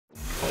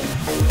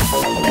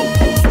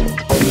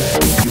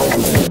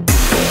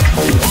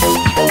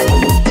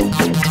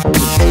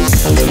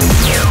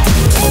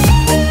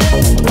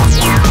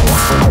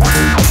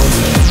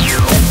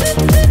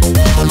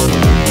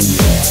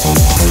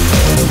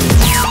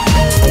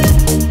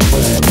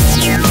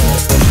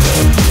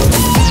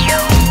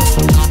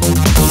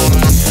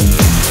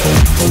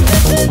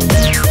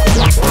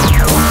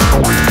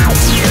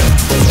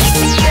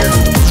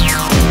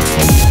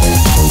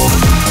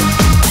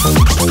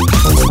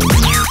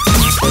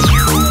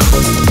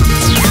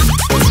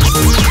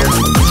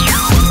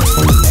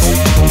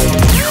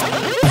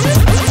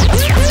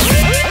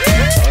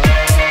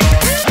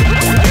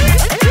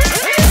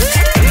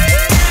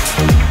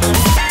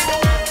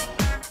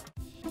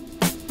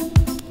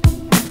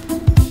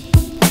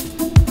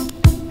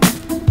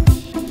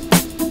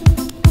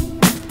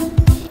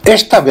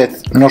Esta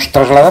vez nos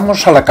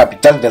trasladamos a la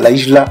capital de la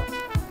isla,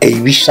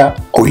 Eivissa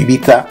o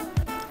Ibiza,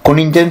 con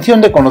intención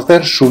de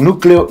conocer su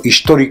núcleo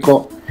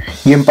histórico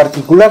y en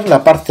particular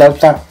la parte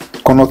alta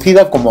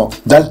conocida como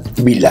DALT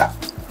Vila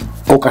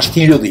o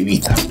Castillo de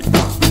Ibiza.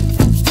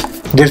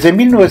 Desde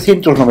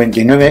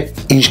 1999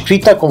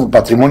 inscrita como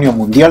Patrimonio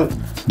Mundial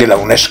de la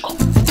UNESCO.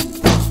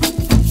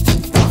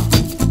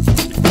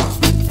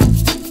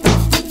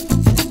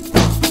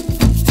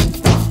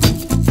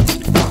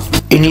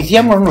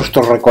 Iniciamos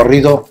nuestro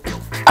recorrido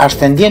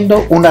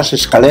ascendiendo unas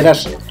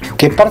escaleras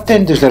que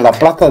parten desde la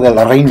Plaza de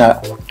la Reina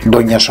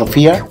Doña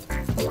Sofía,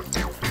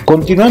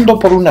 continuando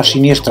por una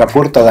siniestra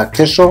puerta de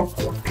acceso,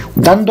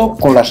 dando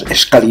con las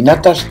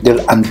escalinatas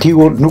del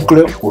antiguo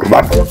núcleo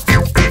urbano.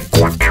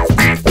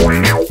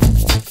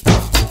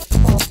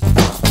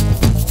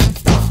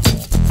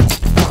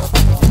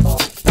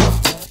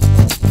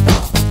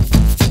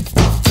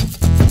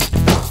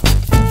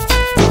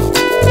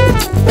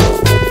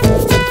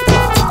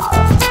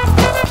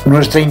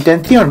 Nuestra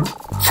intención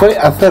fue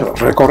hacer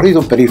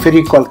recorrido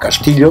periférico al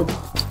castillo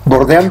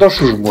bordeando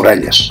sus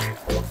murallas.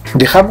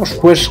 Dejamos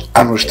pues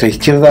a nuestra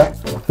izquierda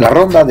la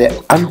ronda de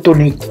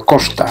Antoni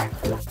Costa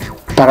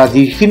para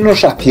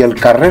dirigirnos hacia el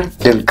carrer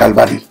del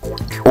Calvari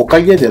o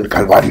calle del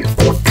Calvario.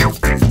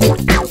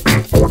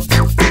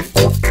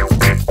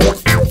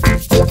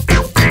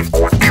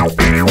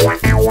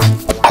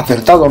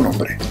 Acertado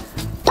nombre,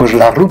 pues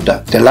la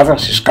ruta de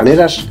largas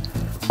escaleras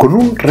con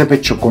un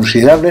repecho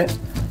considerable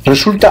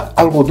resulta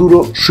algo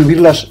duro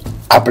subirlas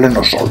a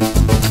pleno sol.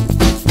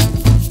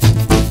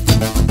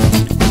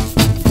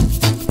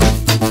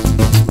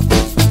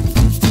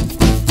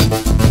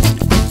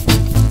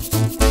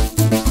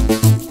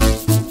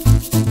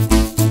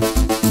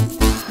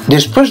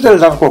 Después del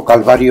largo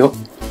calvario,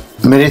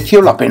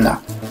 mereció la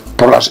pena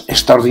por las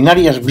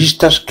extraordinarias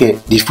vistas que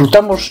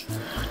disfrutamos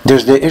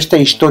desde esta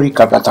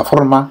histórica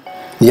plataforma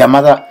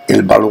llamada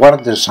el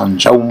Baluarte de Sant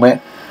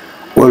Jaume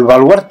o el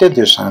Baluarte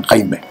de San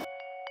Jaime,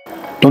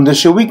 donde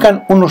se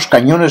ubican unos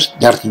cañones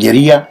de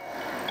artillería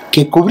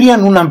que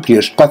cubrían un amplio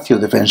espacio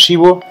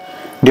defensivo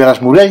de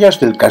las murallas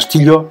del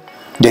castillo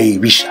de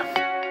Eivissa.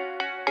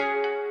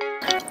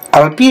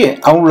 Al pie,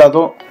 a un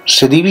lado,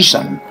 se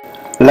divisan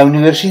la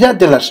Universidad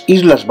de las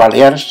Islas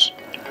Baleares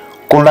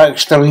con la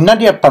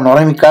extraordinaria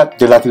panorámica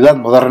de la ciudad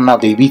moderna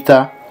de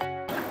Ibiza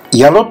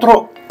y al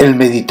otro el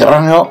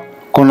Mediterráneo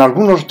con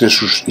algunos de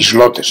sus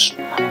islotes.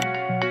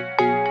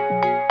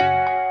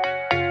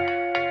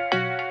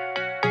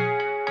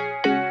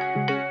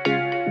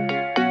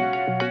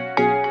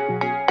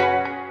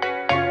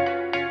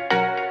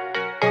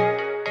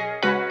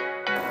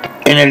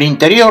 En el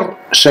interior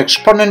se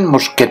exponen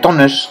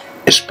mosquetones,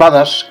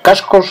 espadas,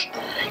 cascos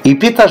y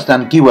piezas de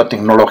antigua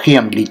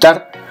tecnología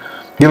militar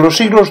de los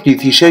siglos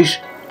XVI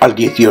al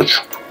XVIII.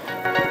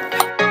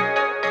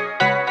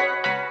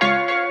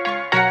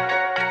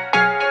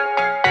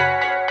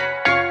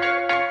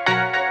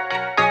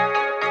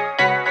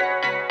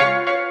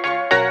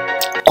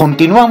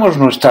 Continuamos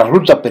nuestra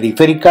ruta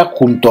periférica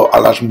junto a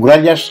las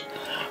murallas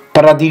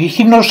para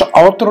dirigirnos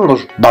a otro de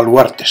los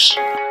baluartes,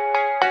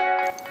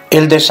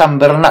 el de San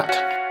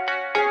Bernat.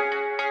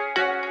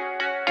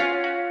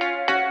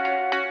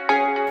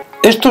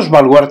 Estos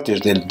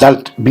baluartes del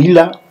DALT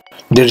Vila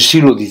del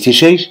siglo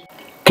XVI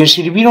que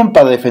sirvieron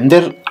para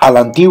defender a la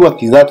antigua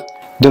ciudad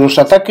de los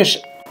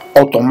ataques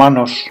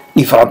otomanos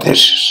y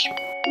franceses.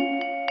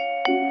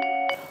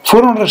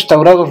 Fueron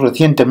restaurados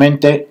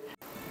recientemente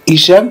y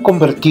se han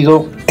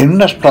convertido en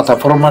unas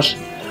plataformas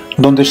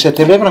donde se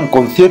celebran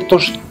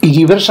conciertos y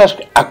diversas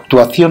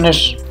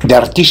actuaciones de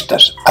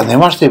artistas,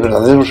 además de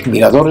verdaderos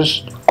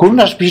miradores con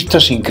unas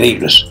vistas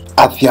increíbles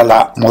hacia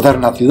la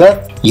moderna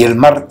ciudad y el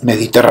mar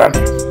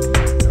Mediterráneo.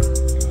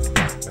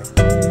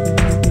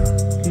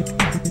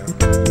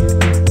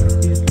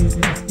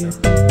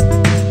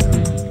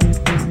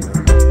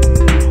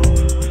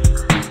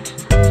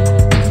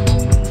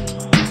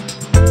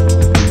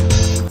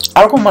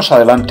 Algo más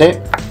adelante,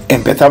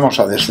 empezamos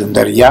a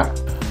descender ya,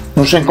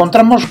 nos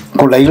encontramos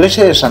con la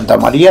iglesia de Santa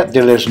María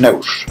de les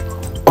Neus,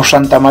 o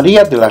Santa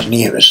María de las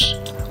Nieves,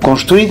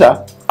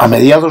 construida a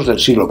mediados del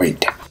siglo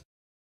XX.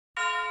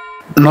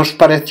 Nos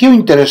pareció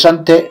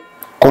interesante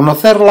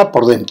conocerla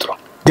por dentro.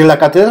 De la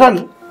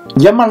catedral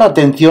llama la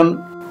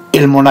atención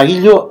el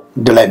monaguillo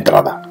de la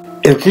entrada,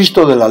 el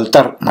Cristo del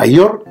altar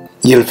mayor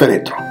y el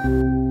féretro.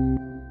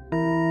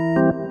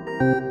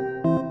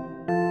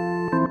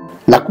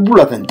 La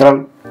cúpula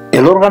central,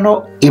 el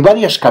órgano y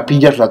varias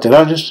capillas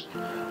laterales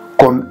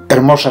con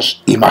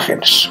hermosas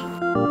imágenes.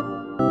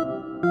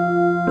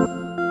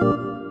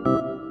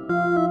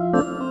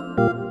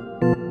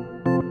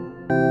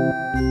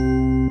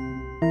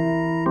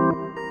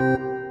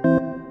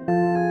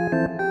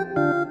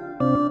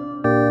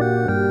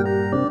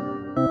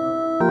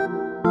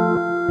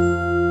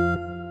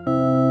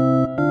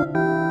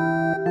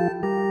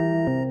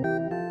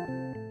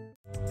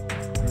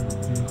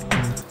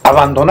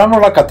 Abandonamos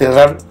la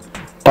catedral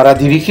para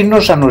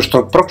dirigirnos a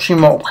nuestro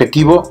próximo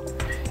objetivo,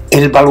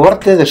 el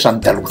baluarte de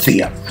Santa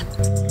Lucía.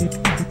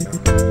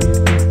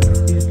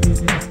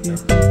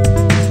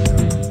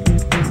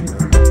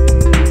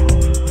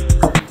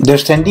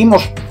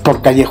 descendimos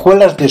por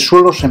callejuelas de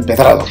suelos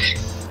empedrados,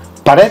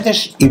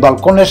 paredes y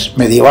balcones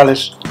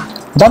medievales,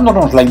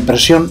 dándonos la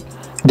impresión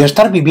de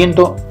estar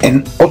viviendo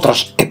en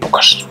otras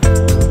épocas.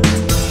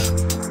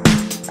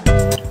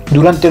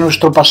 Durante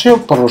nuestro paseo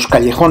por los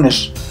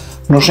callejones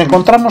nos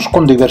encontramos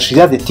con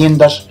diversidad de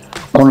tiendas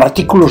con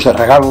artículos de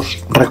regalos,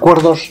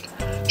 recuerdos,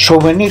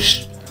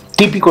 souvenirs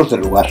típicos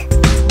del lugar,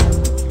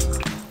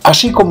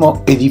 así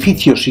como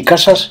edificios y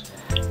casas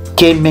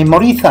que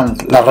memorizan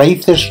las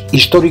raíces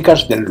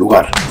históricas del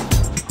lugar.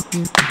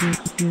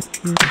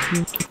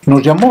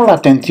 Nos llamó la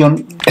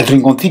atención el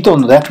rinconcito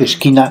donde hace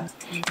esquina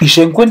y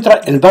se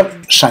encuentra el bar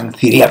San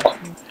Ciriaco,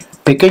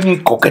 pequeño y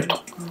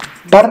coqueto,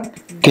 bar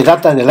que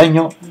data del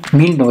año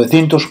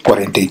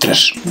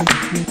 1943.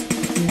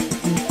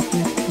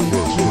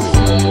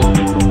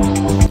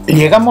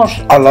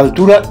 Llegamos a la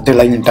altura del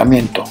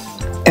ayuntamiento.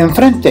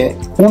 Enfrente,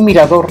 un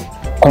mirador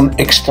con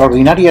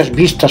extraordinarias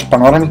vistas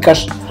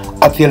panorámicas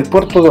hacia el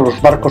puerto de los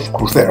barcos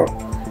crucero,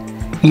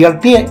 y al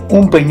pie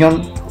un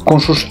peñón con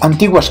sus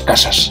antiguas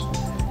casas,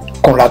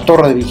 con la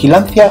torre de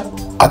vigilancia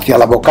hacia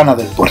la bocana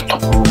del puerto.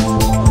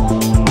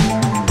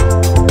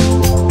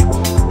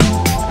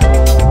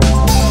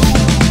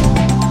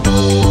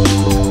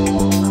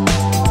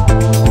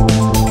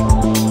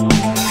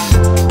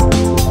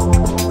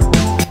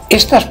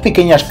 Estas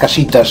pequeñas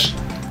casitas,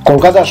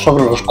 colgadas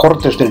sobre los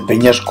cortes del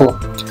peñasco,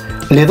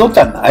 le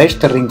dotan a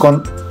este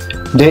rincón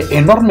de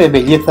enorme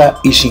belleza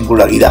y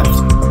singularidad.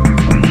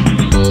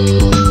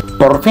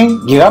 Por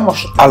fin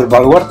llegamos al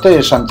baluarte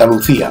de Santa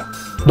Lucía,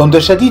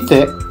 donde se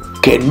dice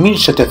que en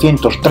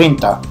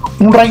 1730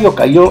 un rayo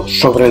cayó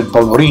sobre el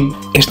polvorín,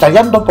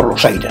 estallando por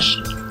los aires,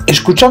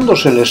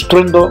 escuchándose el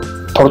estruendo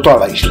por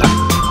toda la isla.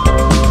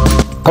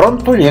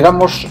 Pronto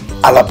llegamos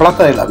a la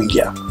plaza de la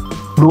villa,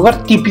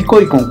 lugar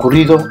típico y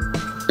concurrido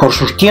por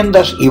sus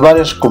tiendas y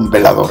bares con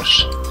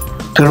veladores,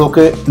 pero lo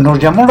que nos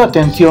llamó la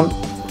atención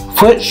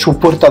fue su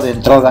puerta de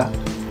entrada,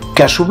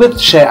 que a su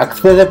vez se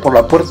accede por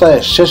la puerta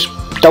de Ses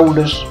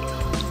Taules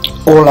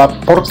o la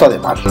Porta de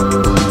Mar.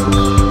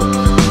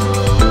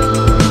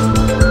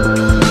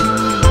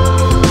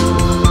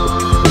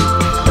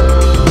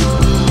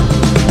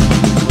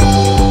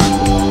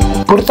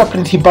 Puerta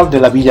principal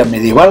de la villa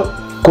medieval,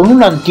 con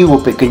un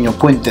antiguo pequeño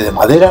puente de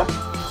madera,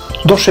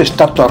 dos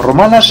estatuas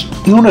romanas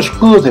y un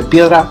escudo de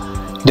piedra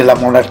de la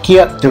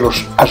monarquía de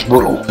los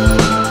Habsburgo.